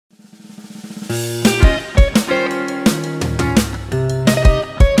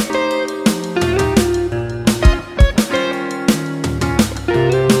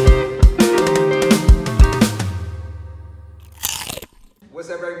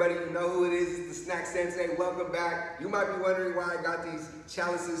everybody? You know who it is. It's the Snack Sensei. Welcome back. You might be wondering why I got these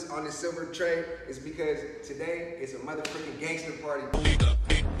chalices on this silver tray. It's because today is a motherfucking gangster party.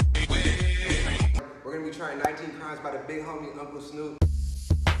 We're gonna be trying 19 crimes by the big homie Uncle Snoop.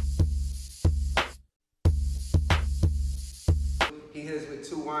 He hit us with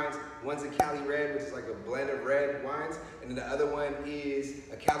 2 wines. One's a Cali Red, which is like a blend of red wines, and then the other one is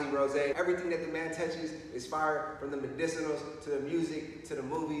a Cali Rosé. Everything that the man touches is fire, from the medicinals to the music to the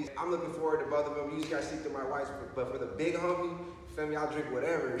movies. I'm looking forward to both of them. Usually I stick to my wife's, but for the big homie, feel me, I'll drink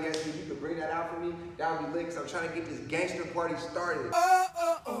whatever. Yes, if you could bring that out for me, that would be lit, because I'm trying to get this gangster party started.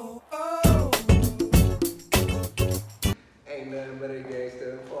 Ain't nothing but a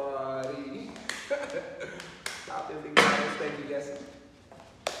gangster party. Pop in big guys. Thank you, Jesse.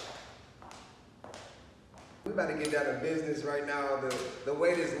 We about to get down to business right now. The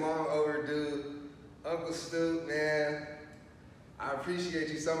wait is long overdue. Uncle Snoop, man, I appreciate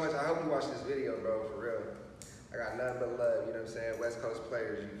you so much. I hope you watch this video, bro, for real. I got nothing but love, you know what I'm saying? West Coast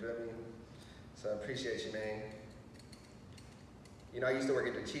players, you feel me? So I appreciate you, man. You know, I used to work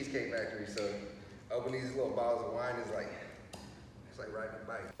at the Cheesecake Factory, so opening these little bottles of wine is like, it's like riding a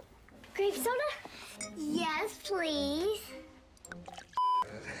bike. Grape soda? Yes, please.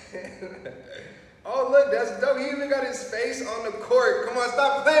 Oh, look, that's dope. He even got his face on the court. Come on,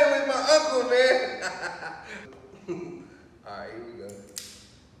 stop playing with my uncle, man. All right, here we go.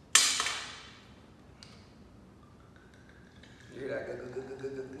 You hear that?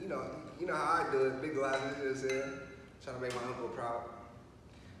 Good. You know how I do it. Big glasses, you know what I'm saying? Trying to make my uncle proud.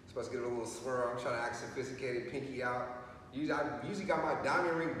 Supposed to get a little swirl. I'm trying to act sophisticated, pinky out. I usually got my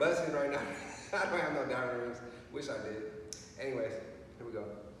diamond ring busting right now. I don't have no diamond rings. Wish I did. Anyways, here we go.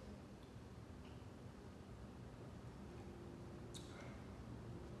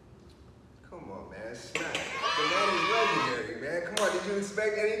 Come on, man. Smack. The man is legendary, man. Come on, did you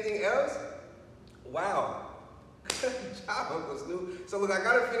expect anything else? Wow. Good job, Uncle Snoop. So look, I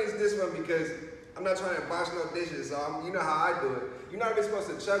gotta finish this one because I'm not trying to wash no dishes, so you know how I do it. You're not even supposed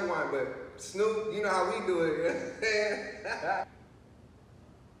to chug wine, but Snoop, you know how we do it, you know what I'm saying?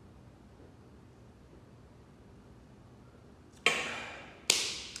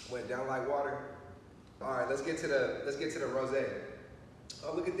 Went down like water. All right, let's get to the rosé.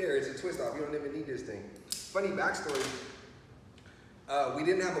 Oh, look at there, it's a twist off. You don't even need this thing. Funny backstory. We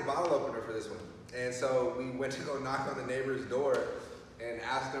didn't have a bottle opener for this one. And so we went to go knock on the neighbor's door and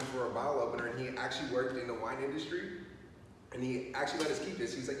asked him for a bottle opener, and he actually worked in the wine industry. And he actually let us keep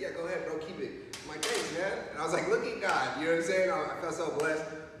this. He was like, yeah, go ahead, bro, keep it. I'm like, thanks, man. And I was like, look at God, you know what I'm saying? I felt so blessed.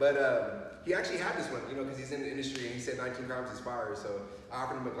 But he actually had this one, you know, because he's in the industry, and he said 19 grams is fire. So I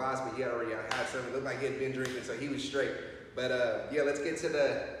offered him a glass, but he had already had some. It looked like he had been drinking, so he was straight. But yeah, let's get to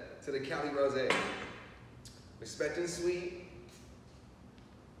the Cali Rosé. Respecting sweet.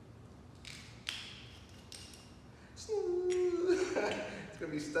 It's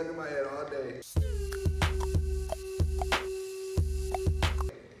gonna be stuck in my head all day.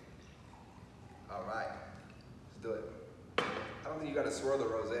 All right, let's do it. I don't think you gotta swirl the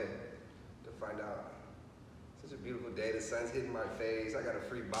rosé to find out. Such a beautiful day. The sun's hitting my face. I got a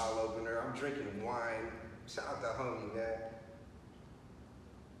free bottle opener. I'm drinking wine. Shout out to homie, man.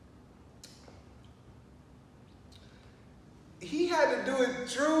 He had to do it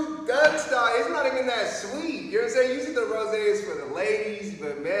true Doug style. It's not even that sweet. You know what I'm saying? Usually the rosé is for the ladies,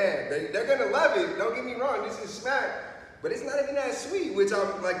 but man, they're gonna love it. Don't get me wrong, this is smack. But it's not even that sweet, which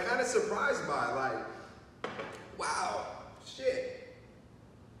I'm like kind of surprised by. Like, wow, shit.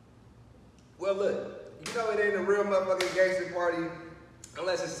 Well, look, you know it ain't a real motherfucking gangster party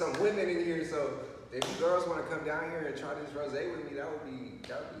unless it's some women in here. So if you girls want to come down here and try this rosé with me, that would be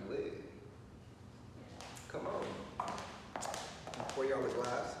lit. Come on. Pour y'all a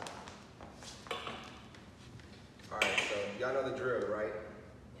glass. All right, so y'all know the drill, right?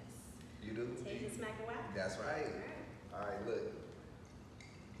 Yes. You do? Take and smack and whack. That's right. All right, look.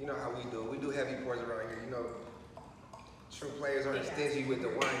 You know how we do it. We do heavy pours around here. You know, true players aren't stingy with the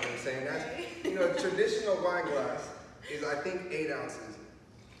wine. You know what I'm saying? That's, you know, traditional wine glass is, I think, 8 ounces.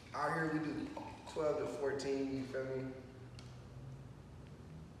 Out here we do 12 to 14, you feel me?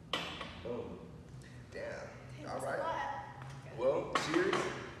 Boom. Damn. All right. Well, cheers.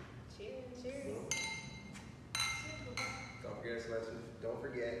 Cheers. Don't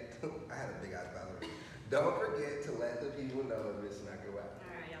forget, I had a big ass battle. Don't forget to let the people know if it's smack or whack.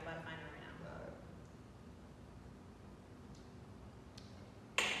 All right, y'all about to find out right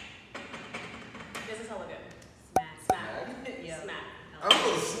now. This is hella good. Smack. Yeah. Smack.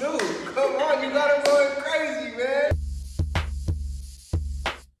 Uncle Snoop, come on, you got him going crazy, man.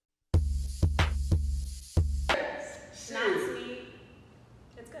 Not sweet.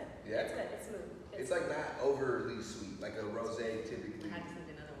 It's good. like not overly sweet, like a rosé typically. I had to send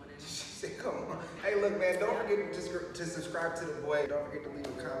another one in. She said, come on. Hey, look, man, don't forget to subscribe to the boy. Don't forget to leave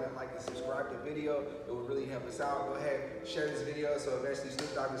a comment, like, and subscribe to the video. It will really help us out. Go ahead, share this video so eventually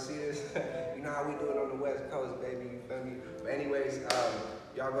Snoop Dogg can see this. You know how we do it on the West Coast, baby. You feel me? But anyways,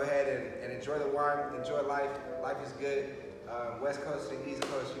 y'all go ahead and enjoy the wine. Enjoy life. Life is good. West Coast to the East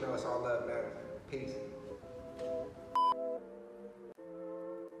Coast, you know, it's all love, man. Peace.